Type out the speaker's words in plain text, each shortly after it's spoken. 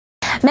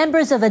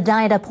Members of a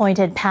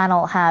Diet-appointed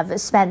panel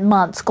have spent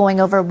months going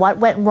over what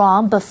went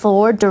wrong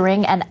before,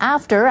 during, and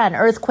after an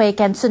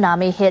earthquake and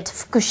tsunami hit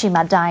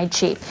Fukushima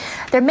Daiichi.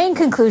 Their main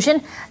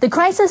conclusion: the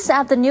crisis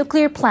at the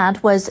nuclear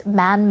plant was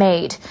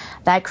man-made.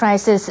 That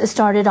crisis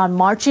started on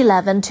March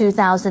 11,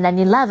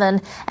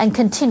 2011, and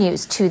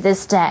continues to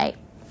this day.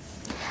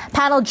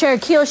 Panel Chair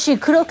Kiyoshi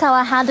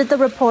Kurokawa handed the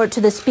report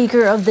to the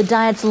Speaker of the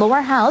Diet's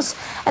lower house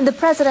and the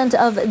President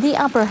of the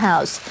upper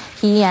house.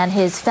 He and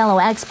his fellow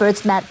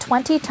experts met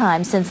 20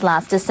 times since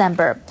last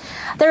December.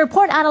 The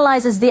report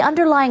analyzes the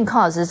underlying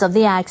causes of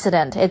the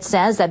accident. It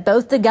says that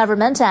both the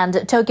government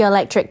and Tokyo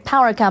Electric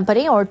Power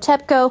Company, or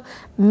TEPCO,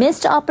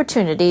 missed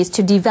opportunities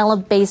to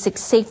develop basic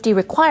safety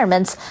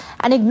requirements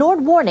and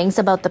ignored warnings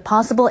about the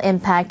possible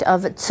impact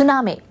of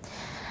tsunami.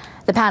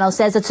 The panel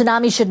says a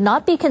tsunami should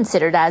not be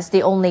considered as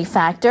the only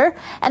factor,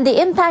 and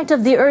the impact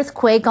of the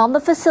earthquake on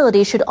the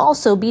facility should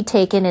also be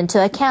taken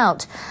into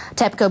account.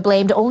 TEPCO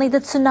blamed only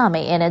the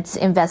tsunami in its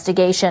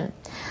investigation.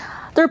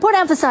 The report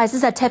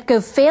emphasizes that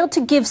TEPCO failed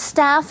to give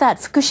staff at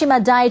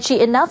Fukushima Daiichi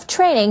enough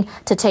training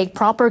to take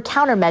proper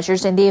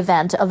countermeasures in the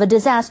event of a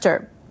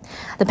disaster.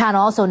 The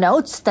panel also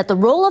notes that the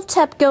role of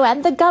TEPCO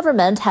and the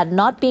government had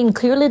not been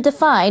clearly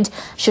defined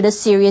should a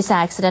serious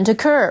accident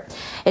occur.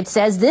 It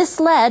says this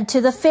led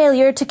to the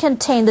failure to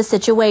contain the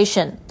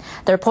situation.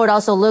 The report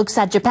also looks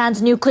at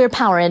Japan's nuclear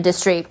power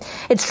industry.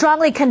 It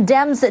strongly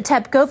condemns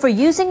TEPCO for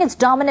using its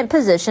dominant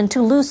position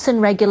to loosen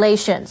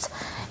regulations.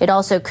 It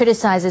also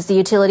criticizes the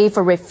utility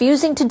for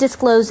refusing to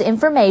disclose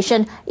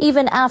information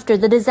even after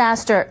the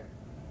disaster.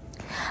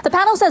 The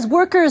panel says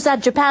workers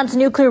at Japan's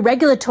nuclear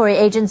regulatory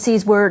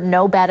agencies were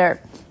no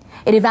better.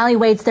 It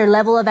evaluates their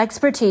level of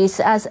expertise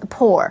as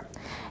poor.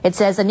 It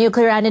says the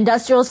Nuclear and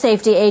Industrial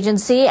Safety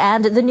Agency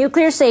and the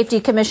Nuclear Safety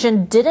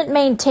Commission didn't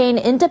maintain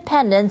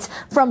independence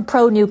from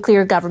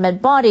pro-nuclear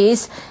government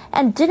bodies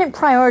and didn't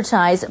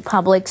prioritize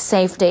public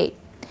safety.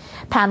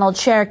 Panel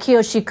Chair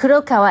Kiyoshi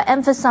Kurokawa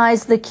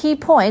emphasized the key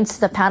points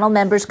the panel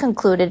members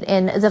concluded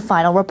in the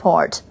final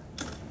report.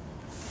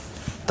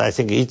 I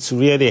think it's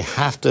really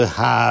have to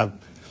have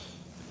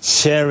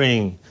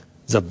sharing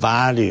the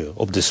value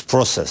of this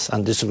process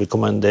and this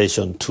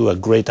recommendation to a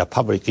greater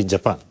public in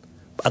Japan,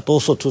 but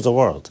also to the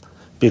world,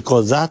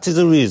 because that is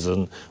the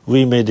reason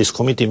we made this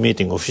committee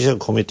meeting, official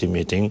committee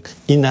meeting,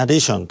 in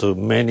addition to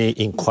many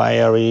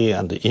inquiry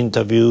and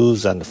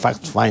interviews and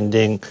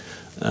fact-finding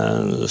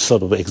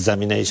sort of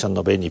examination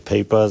of any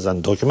papers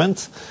and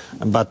documents.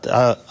 But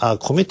our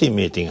committee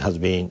meeting has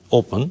been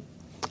open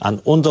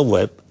and on the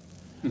web,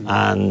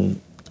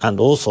 and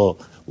also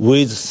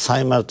with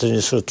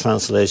simultaneous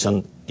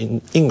translation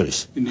in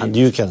English. And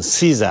you can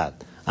see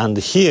that. And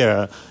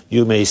here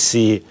you may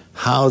see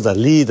how the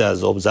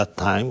leaders of that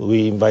time,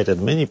 we invited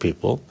many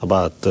people,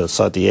 about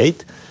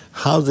 38,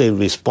 how they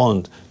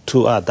respond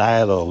to our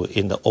dialogue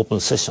in the open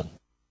session.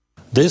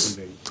 This,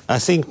 I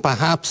think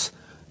perhaps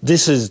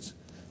this is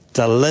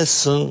the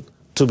lesson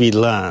to be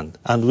learned.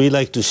 And we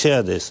like to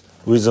share this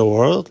with the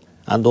world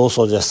and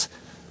also just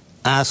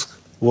ask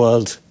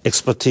world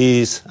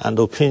expertise and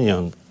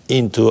opinion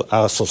into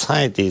our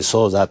society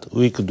so that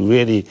we could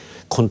really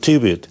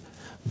contribute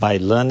by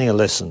learning a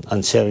lesson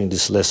and sharing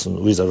this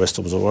lesson with the rest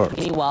of the world.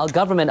 Meanwhile,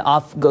 government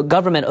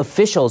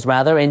officials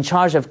in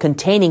charge of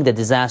containing the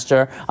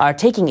disaster are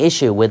taking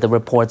issue with the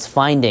report's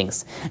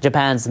findings.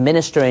 Japan's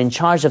minister in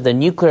charge of the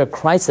nuclear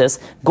crisis,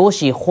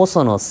 Goshi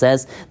Hosono,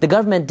 says the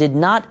government did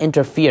not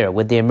interfere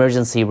with the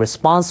emergency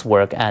response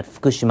work at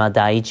Fukushima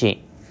Daiichi.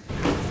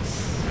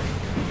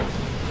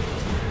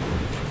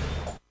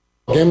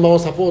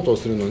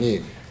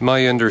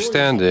 My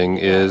understanding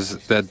is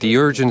that the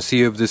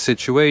urgency of the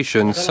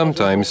situation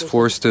sometimes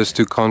forced us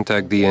to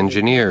contact the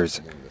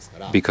engineers,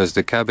 because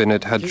the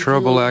cabinet had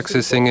trouble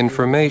accessing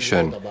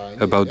information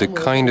about the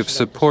kind of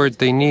support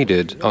they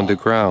needed on the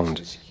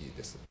ground.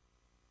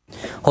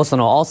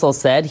 Hosono also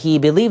said he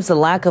believes the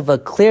lack of a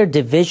clear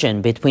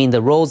division between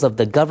the roles of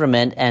the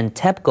government and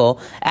TEPCO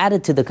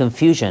added to the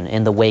confusion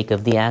in the wake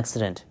of the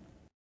accident.